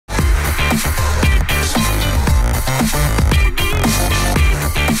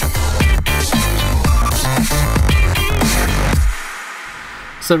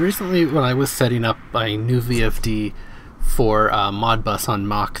So recently when I was setting up a new VFD for Modbus on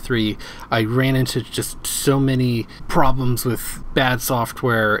Mach3, I ran into just so many problems with bad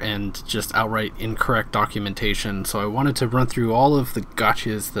software and just outright incorrect documentation. So I wanted to run through all of the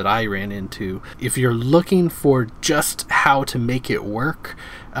gotchas that I ran into. If you're looking for just how to make it work,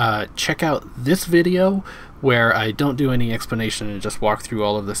 check out this video where I don't do any explanation and just walk through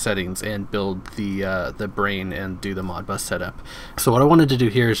all of the settings and build the brain and do the Modbus setup. So what I wanted to do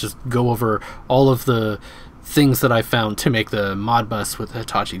here is just go over all of the things that I found to make the Modbus with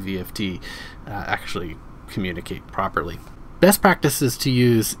Hitachi VFD actually communicate properly. Best practice is to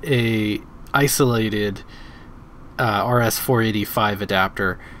use a isolated RS485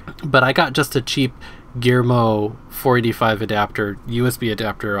 adapter, but I got just a cheap Gearmo 485 adapter, USB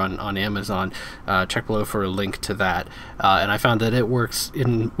adapter on Amazon. Check below for a link to that. And I found that it works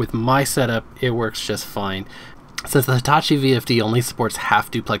with my setup, it works just fine. Since the Hitachi VFD only supports half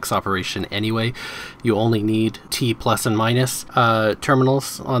duplex operation anyway, you only need T plus and minus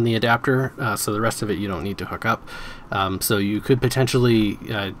terminals on the adapter, so the rest of it you don't need to hook up. So you could potentially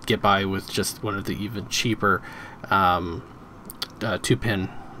get by with just one of the even cheaper 2-pin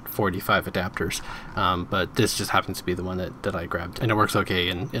 485 adapters, but this just happens to be the one that I grabbed, and it works okay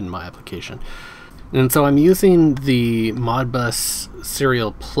in my application. And so I'm using the Modbus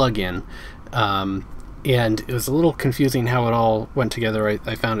serial plugin, and it was a little confusing how it all went together.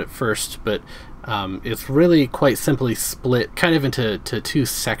 I found it first, but it's really quite simply split kind of into two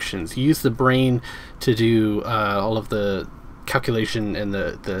sections. You use the brain to do all of the calculation and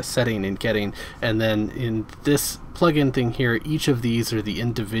the setting and getting, and then in this plugin thing here, each of these are the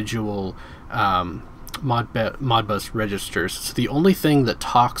individual Modbus registers. So the only thing that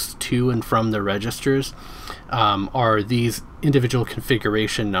talks to and from the registers are these individual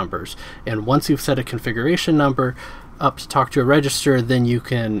configuration numbers, and once you've set a configuration number up to talk to a register, then you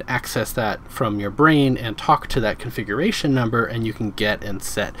can access that from your brain and talk to that configuration number, and you can get and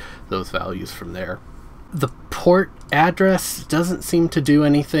set those values from there. The port address doesn't seem to do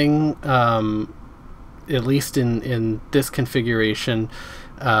anything, at least in this configuration.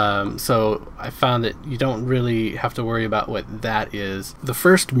 So I found that you don't really have to worry about what that is. The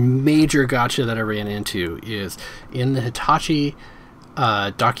first major gotcha that I ran into is in the Hitachi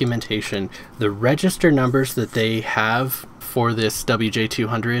documentation, the register numbers that they have for this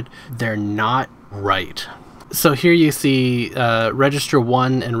WJ200, they're not right. So here you see register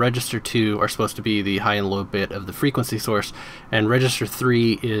 1 and register 2 are supposed to be the high and low bit of the frequency source, and register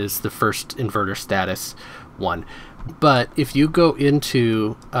 3 is the first inverter status 1. But if you go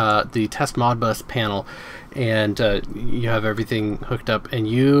into the test Modbus panel and you have everything hooked up and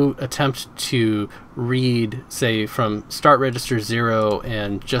you attempt to read, say, from start register 0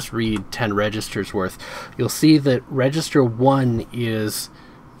 and just read 10 registers worth, you'll see that register 1 is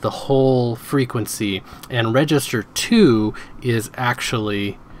the whole frequency, and register 2 is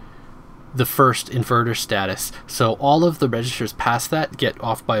actually the first inverter status. So all of the registers past that get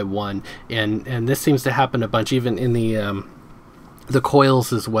off by 1, and this seems to happen a bunch even in the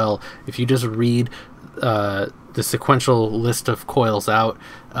coils as well. If you just read the sequential list of coils out,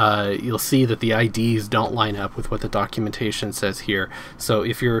 you'll see that the IDs don't line up with what the documentation says here. So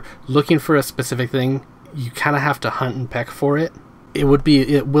if you're looking for a specific thing, you kind of have to hunt and peck for it. It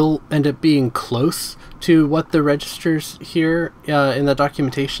will end up being close to what the registers here in the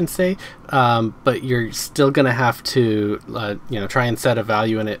documentation say, but you're still going to have to try and set a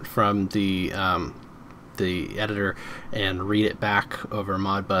value in it from the editor and read it back over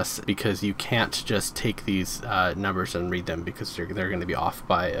Modbus, because you can't just take these numbers and read them, because they're going to be off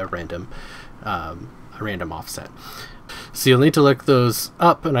by a random offset. So you'll need to look those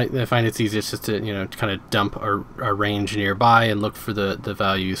up, and I find it's easiest just to kind of dump a range nearby and look for the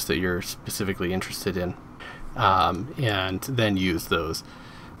values that you're specifically interested in, and then use those.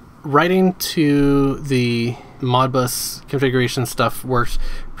 Writing to the Modbus configuration stuff works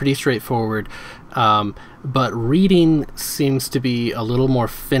pretty straightforward, but reading seems to be a little more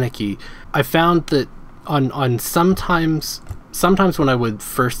finicky. I found that on sometimes when I would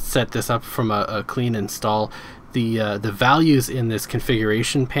first set this up from a clean install, the values in this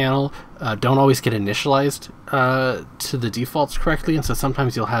configuration panel don't always get initialized to the defaults correctly, and so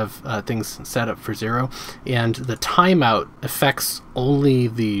sometimes you'll have things set up for 0, and the timeout affects only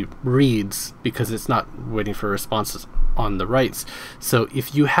the reads because it's not waiting for responses on the writes. So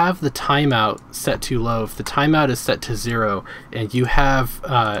if you have the timeout set too low, if the timeout is set to 0 and you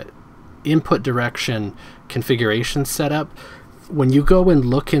have input direction configuration set up, when you go and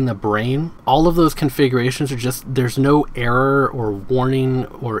look in the brain, all of those configurations are just, there's no error or warning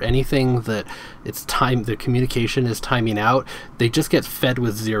or anything that it's time, the communication is timing out. They just get fed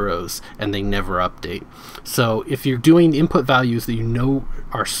with zeros and they never update. So if you're doing input values that you know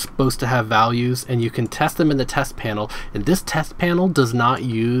are supposed to have values, and you can test them in the test panel, and this test panel does not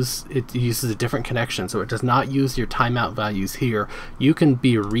use, it uses a different connection, so it does not use your timeout values here. You can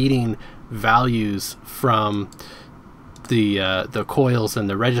be reading values from the coils and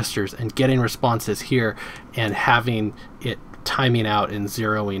the registers and getting responses here and having it timing out and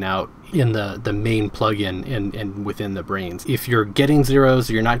zeroing out in the main plugin and within the brains. If you're getting zeros,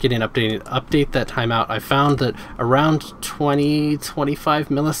 you're not getting updated, update that timeout. I found that around 20-25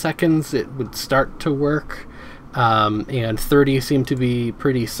 milliseconds it would start to work, and 30 seemed to be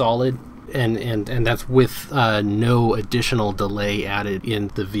pretty solid. And that's with no additional delay added in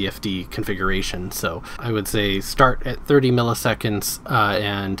the VFD configuration. So I would say start at 30 milliseconds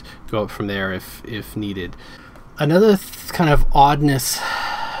and go up from there if needed. Another kind of oddness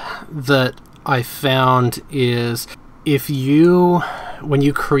that I found is when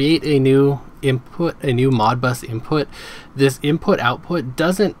you create a new input, a new Modbus input, this input output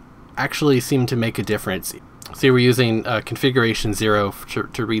doesn't actually seem to make a difference. See, we're using configuration 0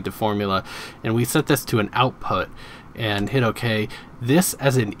 to read the formula, and we set this to an output and hit OK. This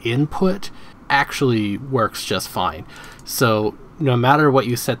as an input actually works just fine. So no matter what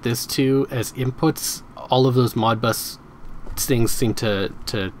you set this to as inputs, all of those Modbus things seem to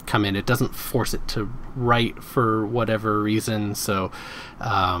come in. It doesn't force it to write for whatever reason, so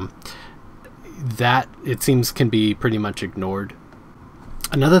that, it seems, can be pretty much ignored.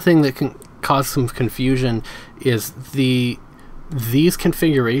 Another thing that can cause some confusion is these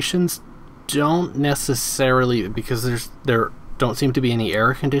configurations don't necessarily, because there don't seem to be any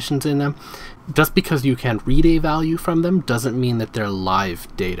error conditions in them. Just because you can read a value from them doesn't mean that they're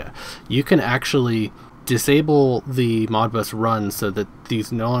live data. You can actually disable the Modbus run so that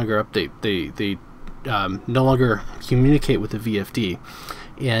these no longer update, they no longer communicate with the VFD.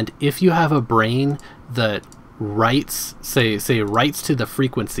 And if you have a brain that writes, say writes to the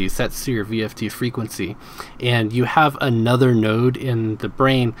frequency, sets to your VFD frequency, and you have another node in the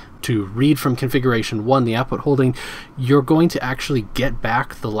brain to read from configuration 1, the output holding, you're going to actually get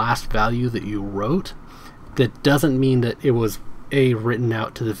back the last value that you wrote. That doesn't mean that it was written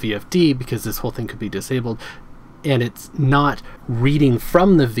out to the VFD, because this whole thing could be disabled, and it's not reading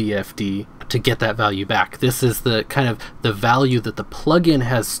from the VFD to get that value back. This is the kind of the value that the plugin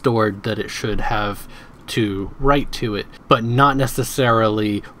has stored that it should have to write to it, but not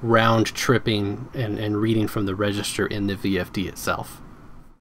necessarily round tripping and reading from the register in the VFD itself.